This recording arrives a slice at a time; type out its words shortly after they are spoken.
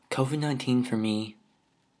COVID-19 for me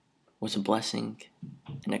was a blessing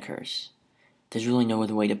and a curse. There's really no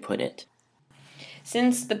other way to put it.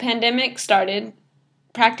 Since the pandemic started,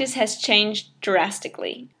 practice has changed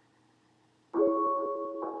drastically.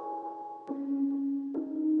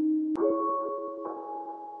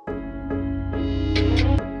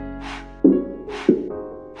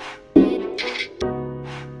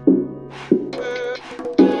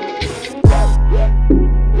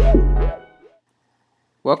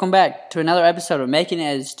 Welcome back to another episode of Making It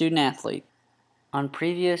as a Student Athlete. On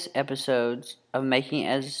previous episodes of Making It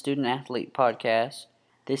as a Student Athlete podcast,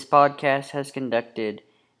 this podcast has conducted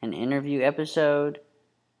an interview episode,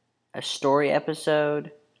 a story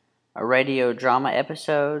episode, a radio drama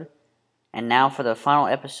episode, and now for the final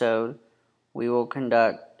episode, we will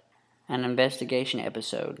conduct an investigation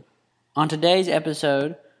episode. On today's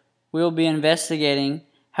episode, we will be investigating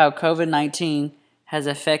how COVID-19 has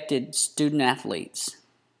affected student athletes.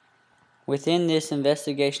 Within this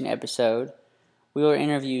investigation episode, we will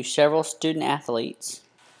interview several student athletes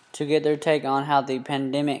to get their take on how the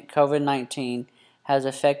pandemic COVID-19 has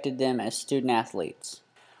affected them as student athletes.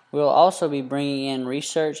 We will also be bringing in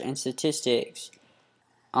research and statistics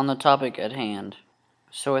on the topic at hand.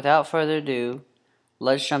 So without further ado,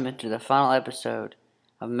 let's jump into the final episode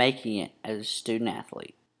of Making It as a Student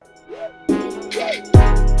Athlete.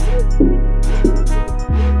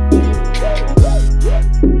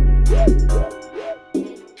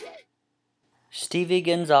 Stevie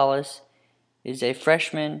Gonzalez is a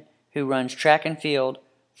freshman who runs track and field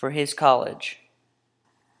for his college.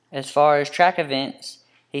 As far as track events,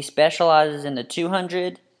 he specializes in the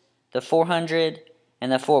 200, the 400,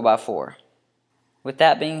 and the 4x4. With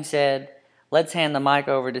that being said, let's hand the mic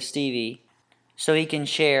over to Stevie so he can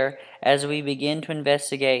share as we begin to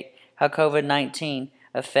investigate how COVID-19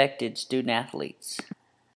 affected student athletes.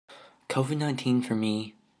 COVID-19 for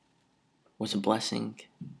me was a blessing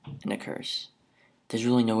and a curse. There's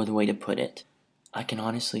really no other way to put it. I can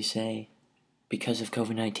honestly say, because of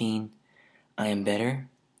COVID-19, I am better.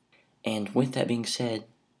 And with that being said,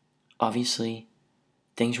 obviously,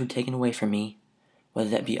 things were taken away from me, whether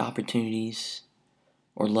that be opportunities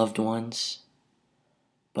or loved ones,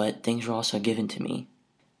 but things were also given to me.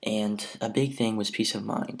 And a big thing was peace of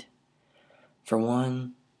mind. For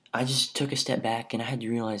one, I just took a step back and I had to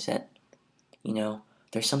realize that,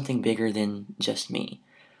 there's something bigger than just me.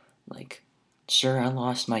 Sure, I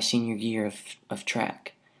lost my senior year of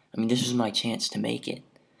track. This was my chance to make it.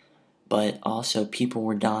 But also, people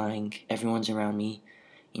were dying. Everyone's around me.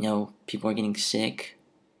 People are getting sick.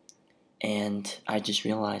 And I just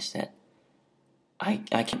realized that I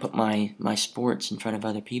can't put my sports in front of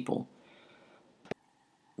other people.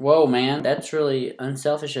 Whoa, man, that's really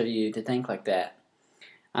unselfish of you to think like that.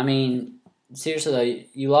 Seriously though,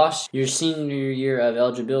 you lost your senior year of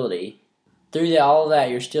eligibility. Through all of that,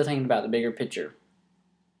 you're still thinking about the bigger picture.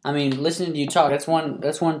 Listening to you talk, that's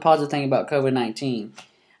one positive thing about COVID-19.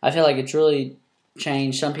 I feel like it's really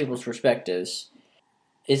changed some people's perspectives.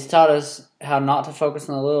 It's taught us how not to focus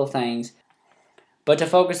on the little things, but to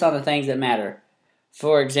focus on the things that matter.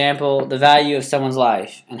 For example, the value of someone's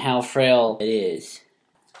life and how frail it is.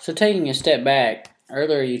 So taking a step back,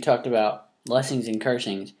 earlier you talked about blessings and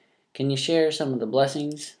cursings. Can you share some of the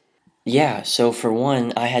blessings? Yeah, so for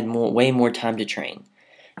one, I had way more time to train.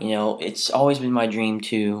 It's always been my dream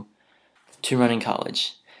to run in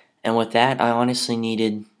college. And with that, I honestly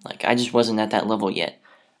needed, I just wasn't at that level yet.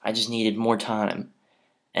 I just needed more time.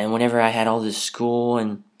 And whenever I had all this school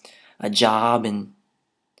and a job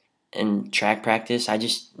and track practice, I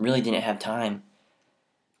just really didn't have time.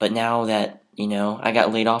 But now that, I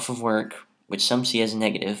got laid off of work, which some see as a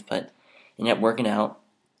negative, but it ended up working out.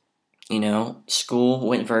 School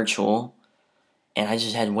went virtual, and I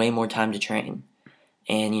just had way more time to train.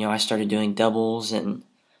 And, I started doing doubles and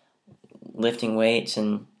lifting weights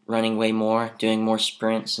and running way more, doing more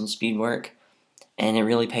sprints and speed work, and it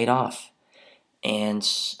really paid off. And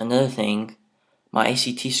another thing, my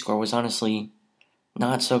ACT score was honestly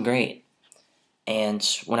not so great. And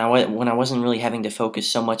when I wasn't really having to focus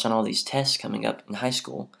so much on all these tests coming up in high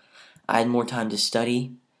school, I had more time to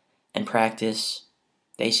study and practice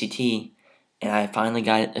the ACT, and I finally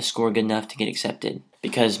got a score good enough to get accepted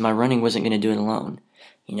because my running wasn't going to do it alone.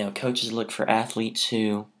 Coaches look for athletes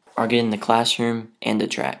who are good in the classroom and the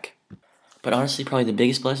track. But honestly, probably the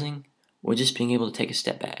biggest blessing was just being able to take a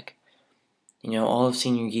step back. All of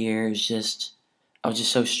senior year, I was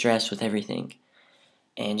just so stressed with everything.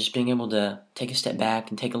 And just being able to take a step back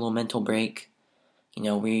and take a little mental break.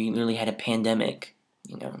 We literally had a pandemic.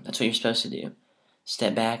 That's what you're supposed to do.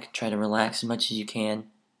 Step back, try to relax as much as you can,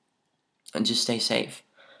 and just stay safe.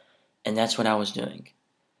 And that's what I was doing.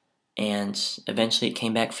 and eventually it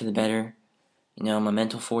came back for the better. My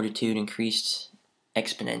mental fortitude increased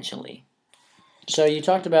exponentially. So you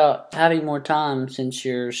talked about having more time since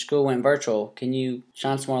your school went virtual. Can you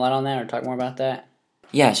shine some more light on that or talk more about that?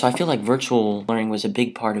 Yeah, so I feel like virtual learning was a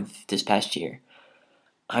big part of this past year.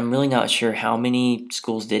 I'm really not sure how many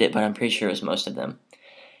schools did it, but I'm pretty sure it was most of them.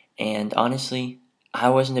 And honestly, I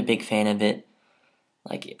wasn't a big fan of it.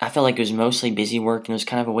 I felt like it was mostly busy work and it was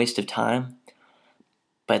kind of a waste of time.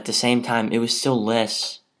 But at the same time, it was still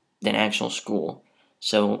less than actual school.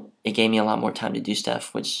 So it gave me a lot more time to do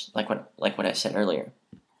stuff, which, like what I said earlier.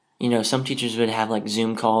 Some teachers would have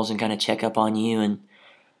Zoom calls and kind of check up on you, and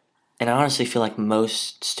I honestly feel like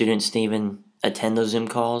most students didn't even attend those Zoom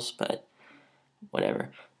calls, but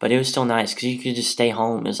whatever. But it was still nice because you could just stay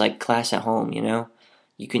home. It was like class at home,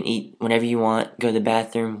 You can eat whenever you want, go to the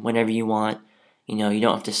bathroom whenever you want. You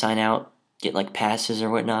don't have to sign out, get passes or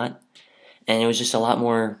whatnot. And it was just a lot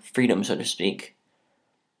more freedom, so to speak.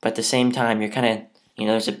 But at the same time, you're kind of,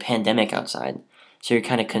 there's a pandemic outside. So you're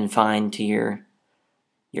kind of confined to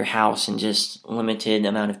your house and just limited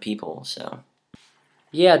amount of people, so.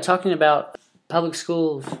 Yeah, talking about public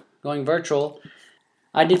schools going virtual,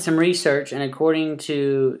 I did some research, and according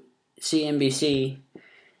to CNBC,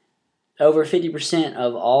 over 50%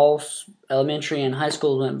 of all elementary and high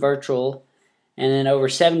schools went virtual, and then over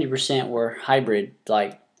 70% were hybrid,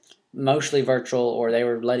 mostly virtual, or they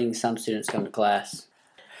were letting some students come to class.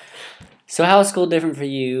 So how is school different for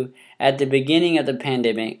you at the beginning of the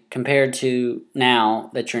pandemic compared to now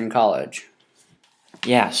that you're in college?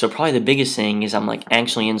 Yeah, so probably the biggest thing is I'm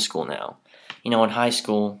actually in school now. In high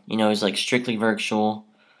school, it was strictly virtual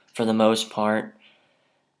for the most part.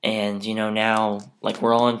 And, now,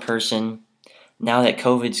 we're all in person. Now that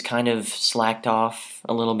COVID's kind of slacked off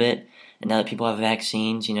a little bit, and now that people have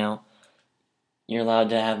vaccines, you're allowed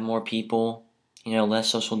to have more people, less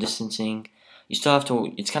social distancing. You still have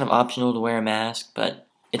to, it's kind of optional to wear a mask, but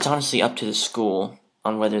it's honestly up to the school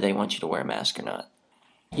on whether they want you to wear a mask or not.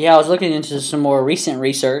 Yeah, I was looking into some more recent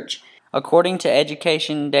research. According to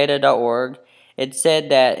educationdata.org, it said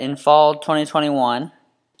that in fall 2021,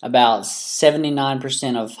 about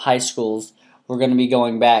 79% of high schools were going to be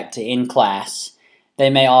going back to in-class. They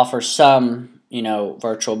may offer some,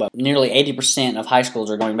 virtual, but nearly 80% of high schools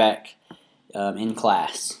are going back in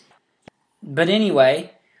class. But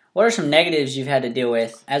anyway, what are some negatives you've had to deal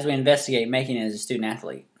with as we investigate making it as a student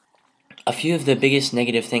athlete? A few of the biggest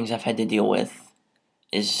negative things I've had to deal with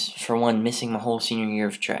is, for one, missing my whole senior year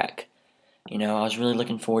of track. I was really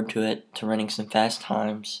looking forward to it, to running some fast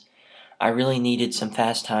times. I really needed some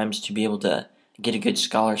fast times to be able to get a good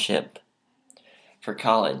scholarship for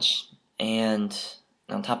college. And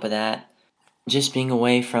on top of that, just being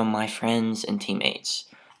away from my friends and teammates.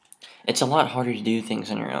 It's a lot harder to do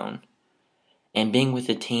things on your own. And being with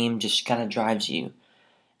a team just kind of drives you,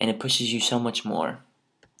 and it pushes you so much more.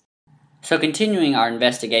 So continuing our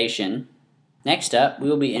investigation, next up we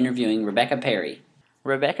will be interviewing Rebecca Perry.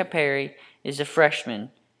 Rebecca Perry is a freshman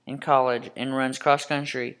in college and runs cross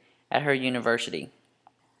country at her university.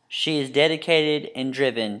 She is dedicated and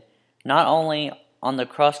driven not only on the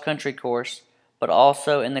cross country course, but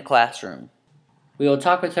also in the classroom. We will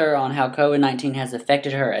talk with her on how COVID-19 has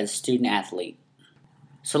affected her as a student athlete.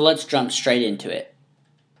 So let's jump straight into it.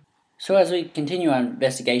 So as we continue our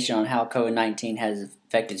investigation on how COVID-19 has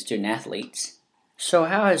affected student athletes, so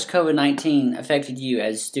how has COVID-19 affected you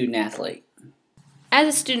as a student athlete? As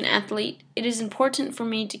a student athlete, it is important for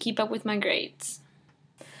me to keep up with my grades.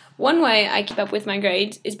 One way I keep up with my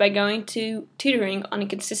grades is by going to tutoring on a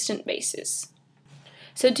consistent basis.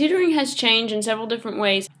 So tutoring has changed in several different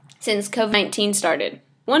ways since COVID-19 started.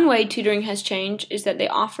 One way tutoring has changed is that they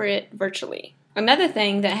offer it virtually. Another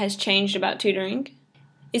thing that has changed about tutoring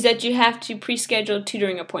is that you have to pre-schedule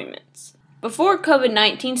tutoring appointments. Before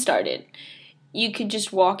COVID-19 started, you could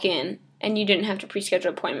just walk in and you didn't have to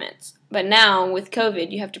pre-schedule appointments. But now, with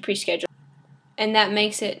COVID, you have to pre-schedule, and that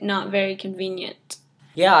makes it not very convenient.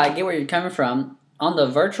 Yeah, I get where you're coming from. On the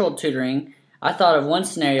virtual tutoring, I thought of one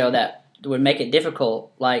scenario that would make it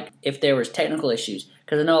difficult, like if there was technical issues.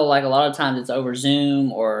 Because I know a lot of times it's over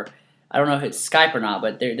Zoom, or I don't know if it's Skype or not,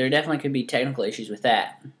 but there definitely could be technical issues with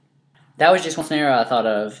that. That was just one scenario I thought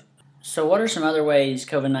of. So what are some other ways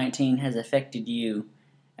COVID-19 has affected you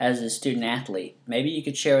as a student athlete? Maybe you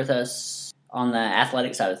could share with us on the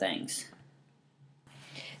athletic side of things.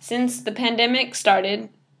 Since the pandemic started,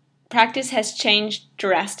 practice has changed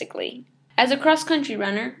drastically. As a cross-country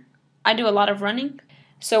runner, I do a lot of running.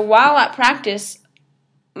 So while at practice,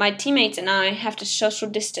 my teammates and I have to social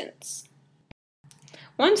distance.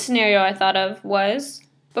 One scenario I thought of was,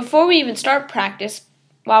 before we even start practice,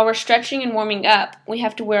 While we're stretching and warming up, we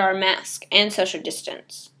have to wear our mask and social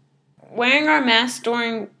distance. Wearing our masks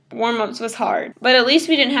during warm-ups was hard, but at least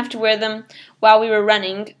we didn't have to wear them while we were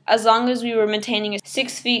running, as long as we were maintaining a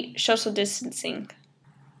 6 feet social distancing.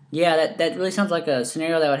 Yeah, that really sounds like a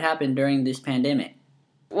scenario that would happen during this pandemic.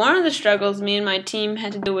 One of the struggles me and my team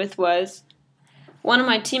had to deal with was one of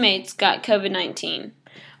my teammates got COVID-19.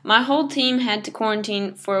 My whole team had to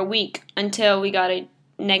quarantine for a week until we got a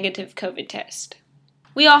negative COVID test.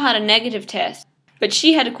 We all had a negative test, but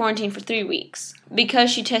she had to quarantine for 3 weeks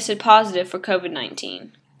because she tested positive for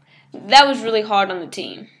COVID-19. That was really hard on the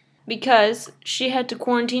team because she had to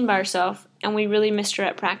quarantine by herself and we really missed her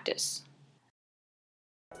at practice.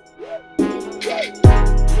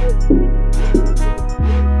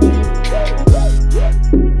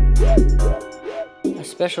 A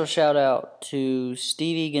special shout out to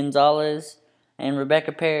Stevie Gonzalez and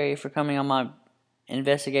Rebecca Perry for coming on my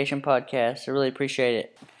investigation podcast. I really appreciate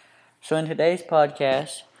it. So in today's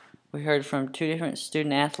podcast, we heard from 2 different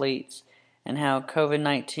student athletes and how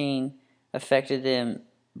COVID-19 affected them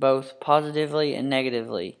both positively and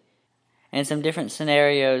negatively, and some different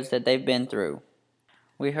scenarios that they've been through.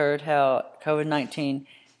 We heard how COVID-19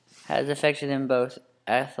 has affected them both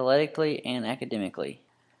athletically and academically.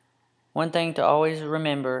 One thing to always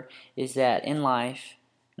remember is that in life,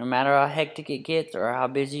 no matter how hectic it gets or how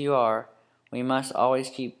busy you are, we must always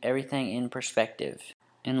keep everything in perspective,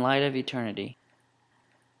 in light of eternity.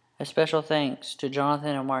 A special thanks to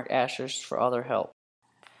Jonathan and Mark Ashurst for all their help.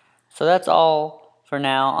 So that's all for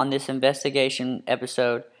now on this investigation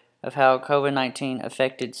episode of how COVID-19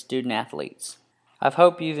 affected student athletes. I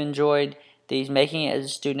hope you've enjoyed these Making It as a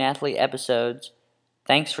Student Athlete episodes.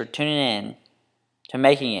 Thanks for tuning in to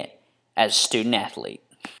Making It as a Student Athlete.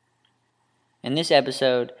 In this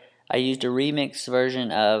episode, I used a remix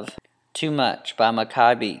version of Too Much by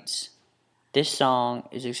Makai Beats. This song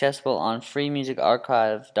is accessible on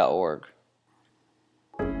freemusicarchive.org.